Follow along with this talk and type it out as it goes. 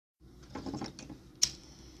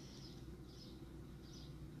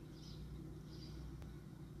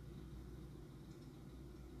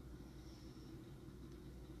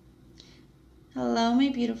Hello, my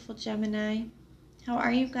beautiful Gemini. How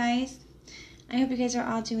are you guys? I hope you guys are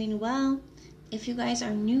all doing well. If you guys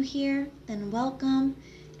are new here, then welcome.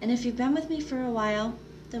 And if you've been with me for a while,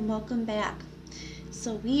 then welcome back.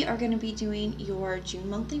 So we are going to be doing your June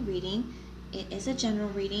monthly reading. It is a general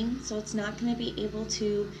reading, so it's not going to be able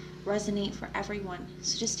to resonate for everyone.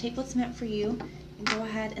 So just take what's meant for you and go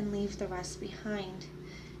ahead and leave the rest behind.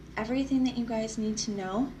 Everything that you guys need to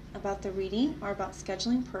know about the reading or about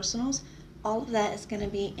scheduling personals, all of that is going to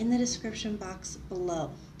be in the description box below.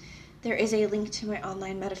 There is a link to my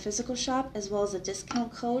online metaphysical shop as well as a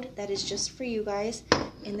discount code that is just for you guys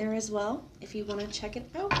in there as well if you want to check it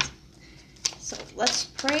out. So let's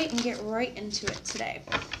pray and get right into it today.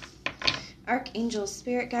 Archangels,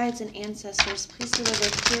 spirit guides, and ancestors, please deliver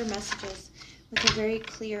clear messages with a very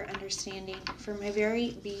clear understanding for my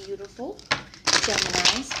very beautiful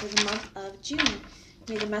Geminis for the month of June.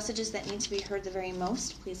 May the messages that need to be heard the very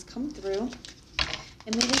most please come through,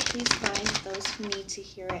 and may they please find those who need to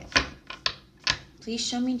hear it. Please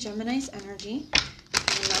show me Gemini's energy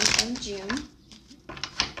for the month of June.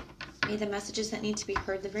 May the messages that need to be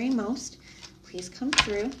heard the very most please come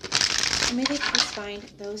through, and may they please find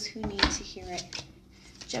those who need to hear it.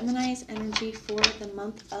 Gemini's energy for the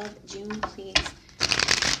month of June, please.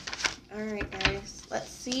 All right, guys, let's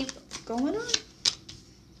see what's going on.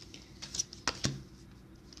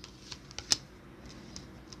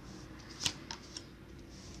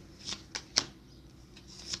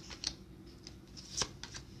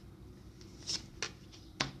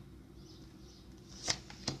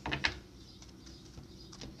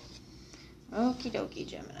 Okie dokie,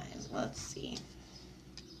 Geminis. Let's see.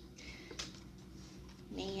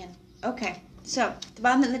 Man. Okay. So, at the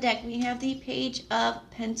bottom of the deck, we have the Page of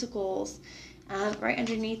Pentacles. Right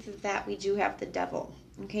underneath of that, we do have the Devil.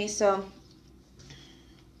 Okay, so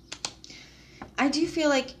I do feel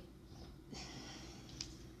like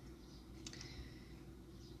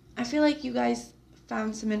you guys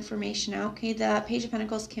found some information out. Okay, the Page of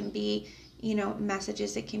Pentacles can be,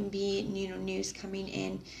 messages. It can be, news coming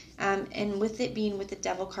in. And with it being with the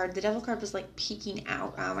Devil card was like peeking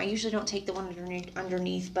out. I usually don't take the one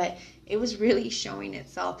underneath, but it was really showing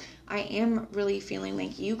itself. I am really feeling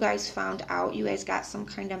like you guys found out. You guys got some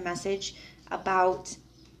kind of message about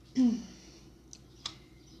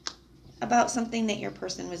something that your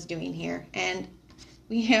person was doing here. And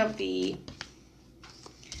we have the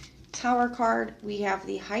Tower card, we have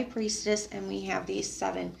the High Priestess, and we have the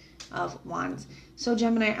Seven of Wands. So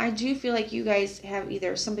Gemini, I do feel like you guys have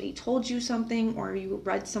either somebody told you something or you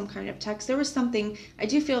read some kind of text. There was something, I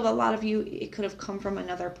do feel a lot of you, it could have come from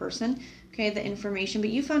another person, okay, the information, but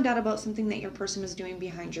you found out about something that your person was doing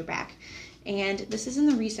behind your back. And this is in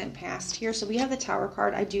the recent past here. So we have the Tower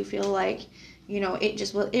card. I do feel like,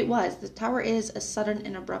 it was. The Tower is a sudden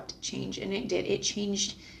and abrupt change, and it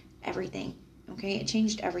changed everything, okay? It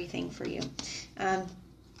changed everything for you.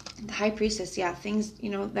 The High Priestess, yeah, things,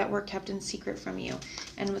 that were kept in secret from you.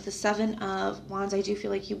 And with the Seven of Wands, I do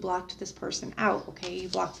feel like you blocked this person out, okay? You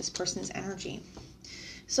blocked this person's energy.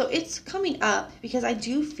 So it's coming up because I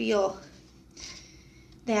do feel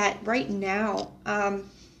that right now,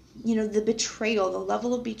 the betrayal, the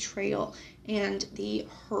level of betrayal and the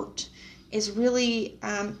hurt is really,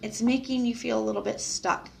 it's making you feel a little bit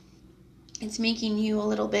stuck. It's making you a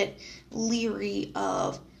little bit leery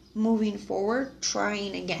of moving forward,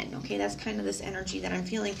 trying again. Okay, that's kind of this energy that I'm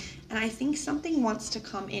feeling. And I think something wants to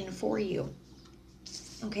come in for you.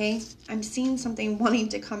 Okay, I'm seeing something wanting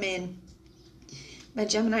to come in. But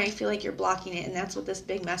Gemini, I feel like you're blocking it. And that's what this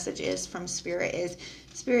big message is from Spirit is.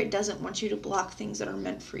 Spirit doesn't want you to block things that are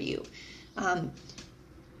meant for you out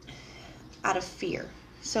of fear.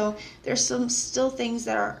 So there's still things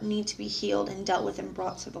that need to be healed and dealt with and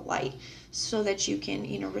brought to the light so that you can,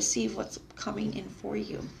 receive what's coming in for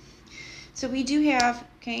you. So we do have,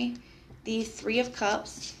 okay, the Three of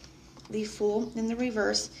Cups, the Fool in the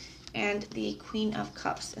reverse, and the Queen of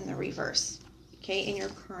Cups in the reverse, okay, in your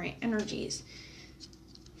current energies.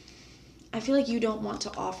 I feel like you don't want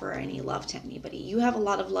to offer any love to anybody. You have a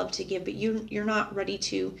lot of love to give, but you're not ready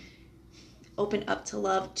to open up to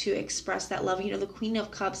love, to express that love. The Queen of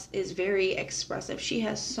Cups is very expressive. She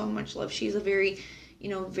has so much love. She's a very,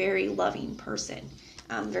 very loving person,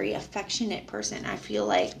 very affectionate person. I feel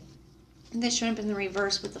like this showing up in the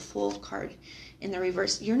reverse with the Fool card in the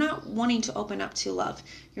reverse. You're not wanting to open up to love.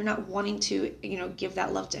 You're not wanting to, give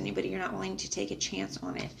that love to anybody. You're not willing to take a chance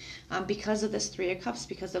on it because of this Three of Cups,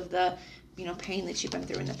 because of the, pain that you've been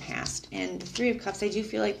through in the past. And the Three of Cups, I do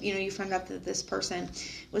feel like, you found out that this person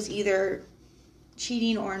was either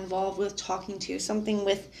cheating or involved with talking to something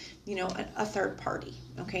with, a third party.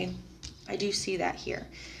 Okay. I do see that here.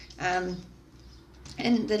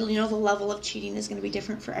 And the, you know, the level of cheating is going to be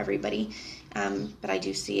different for everybody. But I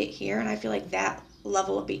do see it here, and I feel like that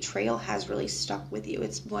level of betrayal has really stuck with you.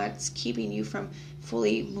 It's what's keeping you from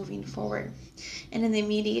fully moving forward. And in the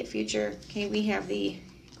immediate future, okay, we have the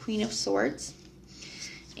Queen of Swords.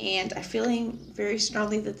 And I'm feeling very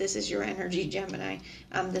strongly that this is your energy, Gemini,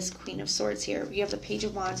 this Queen of Swords here. You have the Page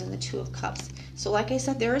of Wands and the Two of Cups. So like I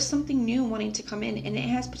said, there is something new wanting to come in, and it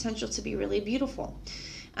has potential to be really beautiful.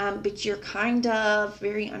 But you're kind of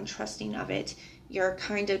very untrusting of it. You're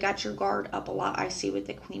kind of got your guard up a lot, I see, with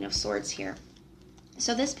the Queen of Swords here.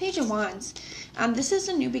 So this Page of Wands, this is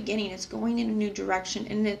a new beginning. It's going in a new direction,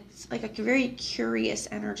 and it's like a very curious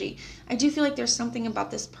energy. I do feel like there's something about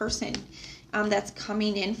this person that's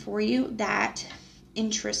coming in for you that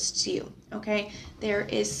interests you, okay? There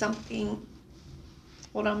is something...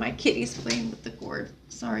 Hold on, my kitty's playing with the cord.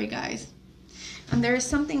 Sorry, guys. There is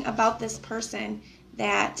something about this person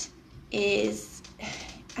that is,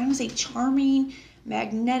 I don't want to say charming,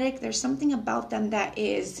 magnetic. There's something about them that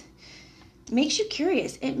makes you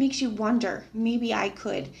curious. It makes you wonder, maybe I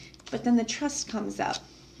could. But then the trust comes up,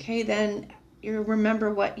 okay? Then you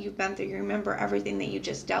remember what you've been through. You remember everything that you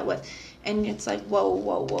just dealt with. And it's like, whoa,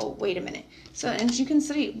 whoa, whoa, wait a minute. So, and as you can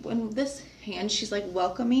see, when this hand, she's like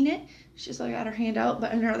welcoming it. She's like got her hand out,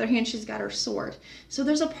 but in her other hand, she's got her sword. So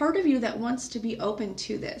there's a part of you that wants to be open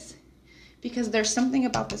to this, because there's something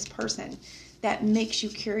about this person that makes you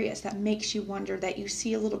curious, that makes you wonder, that you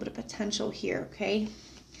see a little bit of potential here, okay?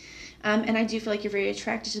 And I do feel like you're very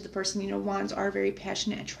attracted to the person. You know, wands are very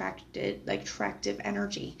passionate, attractive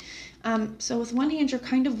energy. So with one hand, you're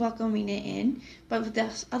kind of welcoming it in, but with the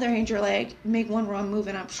other hand, you're like, make one wrong move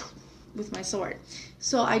and I'm with my sword.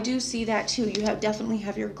 So I do see that too. You definitely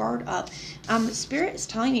have your guard up. Spirit is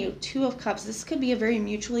telling you, Two of Cups, this could be a very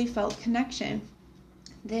mutually felt connection.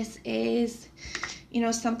 This is, you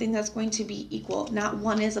know, something that's going to be equal. Not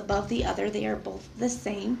one is above the other. They are both the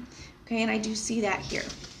same. Okay, and I do see that here.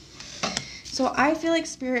 So I feel like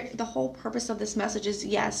Spirit, the whole purpose of this message is,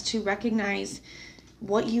 yes, to recognize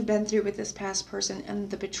what you've been through with this past person and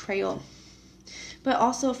the betrayal, but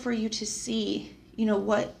also for you to see, you know,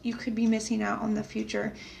 what you could be missing out on the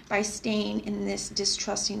future by staying in this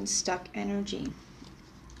distrusting, stuck energy.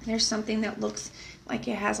 There's something that looks like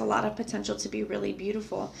it has a lot of potential to be really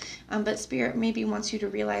beautiful, but Spirit maybe wants you to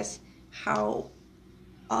realize how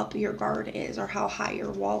up your guard is, or how high your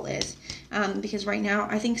wall is, because right now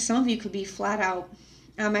I think some of you could be flat out.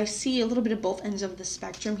 I see a little bit of both ends of the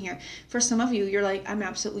spectrum here. For some of you, you're like, I'm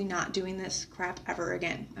absolutely not doing this crap ever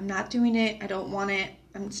again. I'm not doing it. I don't want it.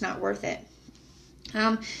 It's not worth it.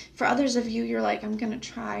 For others of you, you're like, I'm gonna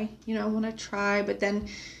try. You know, I want to try, but then,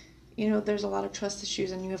 you know, there's a lot of trust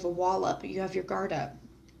issues, and you have a wall up. You have your guard up.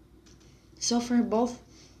 So for both,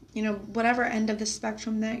 you know, whatever end of the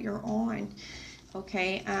spectrum that you're on,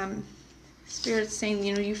 okay, Spirit's saying,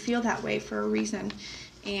 you know, you feel that way for a reason,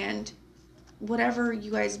 and whatever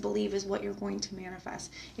you guys believe is what you're going to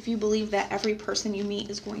manifest. If you believe that every person you meet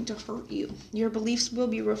is going to hurt you, your beliefs will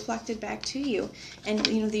be reflected back to you, and,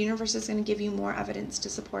 you know, the universe is going to give you more evidence to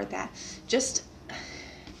support that. Just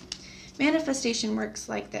manifestation works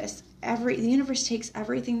like this. The universe takes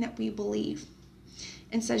everything that we believe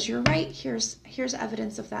and says, you're right, here's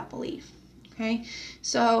evidence of that belief. Okay,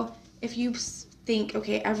 so if you think,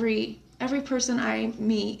 okay, every person I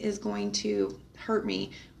meet is going to hurt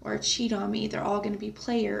me or cheat on me, they're all going to be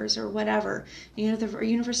players or whatever, you know, the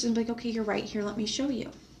universe is like, okay, you're right, here, let me show you.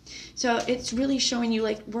 So it's really showing you,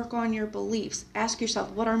 like, work on your beliefs. Ask yourself,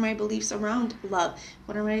 what are my beliefs around love?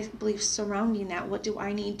 What are my beliefs surrounding that? What do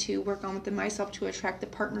I need to work on within myself to attract the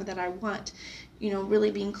partner that I want? You know, really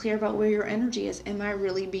being clear about where your energy is. Am I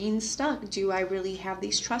really being stuck? Do I really have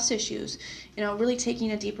these trust issues? You know, really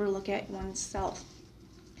taking a deeper look at oneself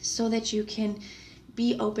so that you can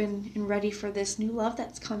be open and ready for this new love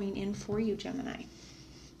that's coming in for you, Gemini.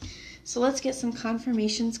 So let's get some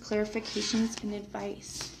confirmations, clarifications, and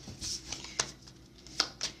advice.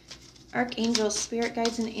 Archangels, spirit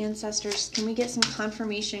guides, and ancestors, can we get some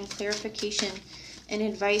confirmation, clarification, and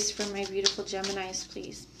advice from my beautiful Geminis,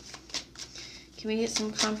 please? Can we get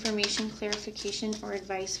some confirmation, clarification, or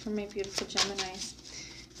advice from my beautiful Geminis?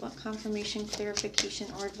 What confirmation, clarification,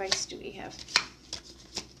 or advice do we have?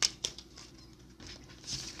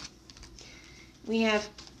 We have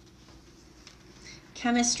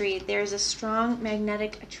chemistry. There's a strong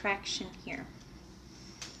magnetic attraction here.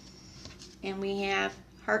 And we have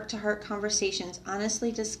heart-to-heart conversations.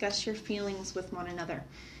 Honestly discuss your feelings with one another.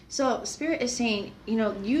 So Spirit is saying, you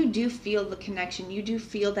know, you do feel the connection. You do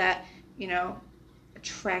feel that, you know,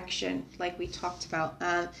 attraction like we talked about.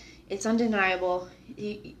 It's undeniable.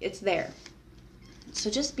 It's there. So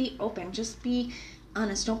just be open. Just be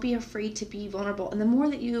honest. Don't be afraid to be vulnerable. And the more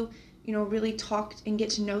that you really talk and get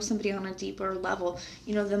to know somebody on a deeper level,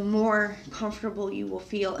 the more comfortable you will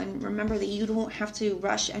feel. And remember that you don't have to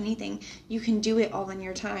rush anything. You can do it all in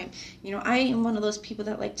your time. I am one of those people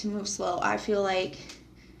that like to move slow. I feel like,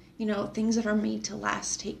 things that are made to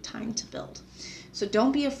last take time to build. So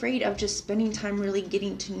don't be afraid of just spending time really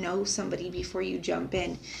getting to know somebody before you jump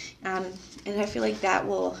in. And I feel like that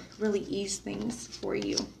will really ease things for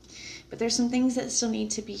you. But there's some things that still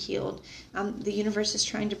need to be healed. The universe is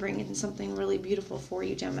trying to bring in something really beautiful for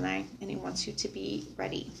you, Gemini, and it wants you to be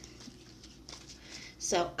ready.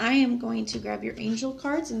 So I am going to grab your angel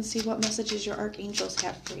cards and see what messages your archangels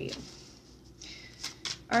have for you.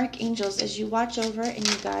 Archangels, as you watch over and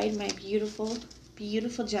you guide my beautiful,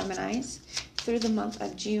 beautiful Geminis through the month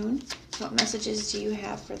of June, what messages do you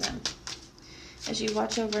have for them? As you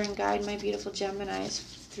watch over and guide my beautiful Geminis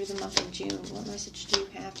through the month of June, what message do you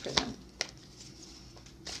have for them?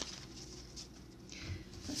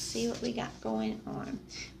 Let's see what we got going on.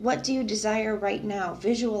 What do you desire right now?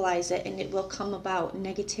 Visualize it and it will come about.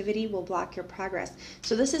 Negativity will block your progress.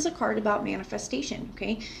 So this is a card about manifestation,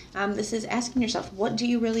 okay? This is asking yourself, what do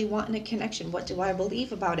you really want in a connection? What do I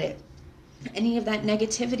believe about it? Any of that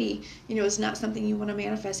negativity, is not something you want to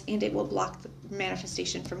manifest, and it will block the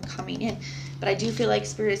manifestation from coming in. But I do feel like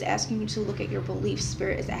Spirit is asking you to look at your beliefs.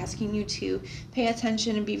 Spirit is asking you to pay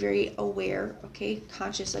attention and be very aware, okay,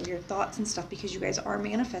 conscious of your thoughts and stuff, because you guys are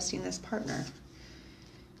manifesting this partner.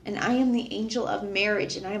 And I am the angel of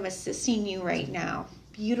marriage, and I am assisting you right now.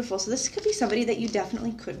 Beautiful. So this could be somebody that you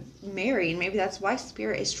definitely could marry, and maybe that's why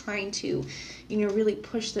Spirit is trying to, really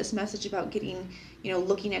push this message about getting,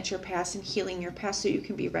 looking at your past and healing your past so you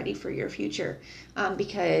can be ready for your future.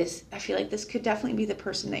 Because I feel like this could definitely be the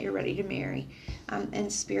person that you're ready to marry.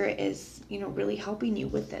 And Spirit is, really helping you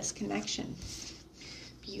with this connection.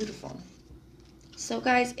 Beautiful. So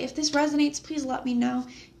guys, if this resonates, please let me know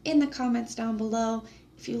in the comments down below.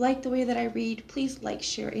 If you like the way that I read, please like,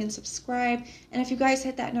 share, and subscribe. And if you guys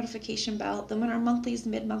hit that notification bell, then when our monthlies,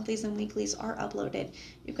 mid-monthlies, and weeklies are uploaded,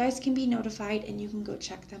 you guys can be notified and you can go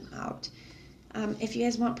check them out. If you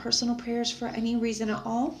guys want personal prayers for any reason at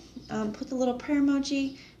all, put the little prayer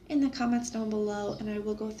emoji in the comments down below, and I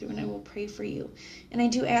will go through and I will pray for you. And I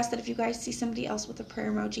do ask that if you guys see somebody else with a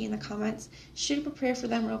prayer emoji in the comments, shoot up a prayer for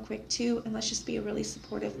them real quick too, and let's just be a really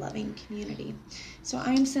supportive, loving community. So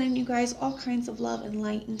I am sending you guys all kinds of love and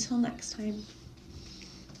light. Until next time.